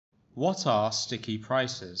What are sticky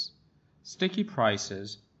prices? Sticky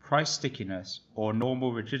prices, price stickiness, or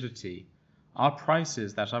normal rigidity are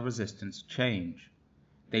prices that are resistant to change.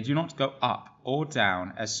 They do not go up or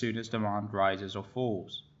down as soon as demand rises or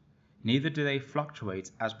falls. Neither do they fluctuate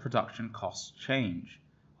as production costs change,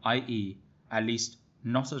 i.e., at least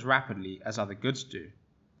not as rapidly as other goods do.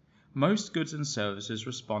 Most goods and services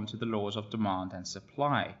respond to the laws of demand and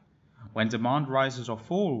supply. When demand rises or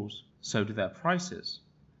falls, so do their prices.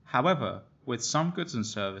 However, with some goods and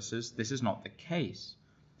services, this is not the case.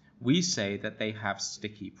 We say that they have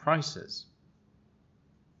sticky prices.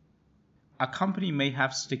 A company may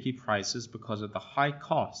have sticky prices because of the high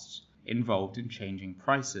costs involved in changing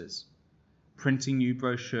prices. Printing new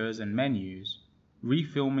brochures and menus,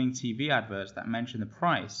 refilming TV adverts that mention the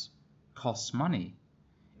price, costs money.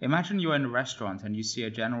 Imagine you're in a restaurant and you see a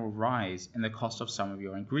general rise in the cost of some of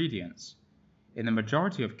your ingredients. In the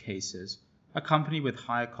majority of cases, a company with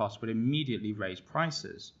higher costs would immediately raise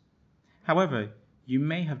prices. However, you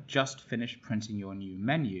may have just finished printing your new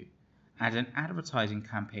menu, and an advertising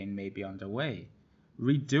campaign may be underway.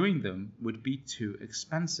 Redoing them would be too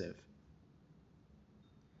expensive.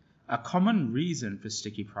 A common reason for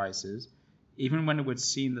sticky prices, even when it would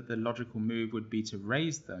seem that the logical move would be to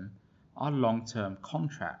raise them, are long-term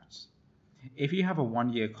contracts. If you have a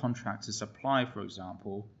one-year contract to supply, for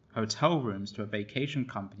example, hotel rooms to a vacation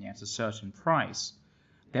company at a certain price,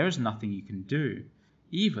 there is nothing you can do,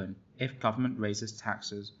 even if government raises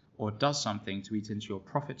taxes or does something to eat into your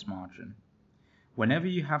profit margin. Whenever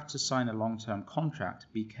you have to sign a long-term contract,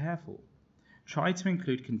 be careful. Try to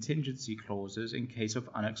include contingency clauses in case of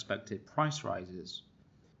unexpected price rises.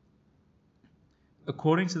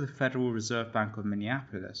 According to the Federal Reserve Bank of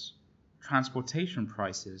Minneapolis, transportation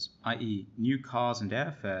prices, i.e. new cars and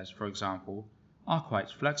airfares, for example, are quite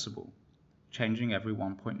flexible, changing every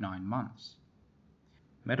 1.9 months.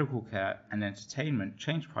 Medical care and entertainment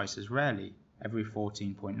change prices rarely, every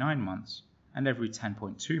 14.9 months and every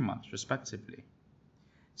 10.2 months respectively.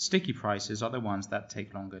 Sticky prices are the ones that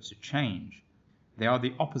take longer to change. They are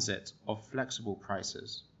the opposite of flexible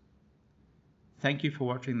prices. Thank you for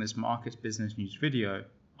watching this Market Business News video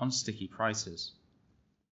on sticky prices.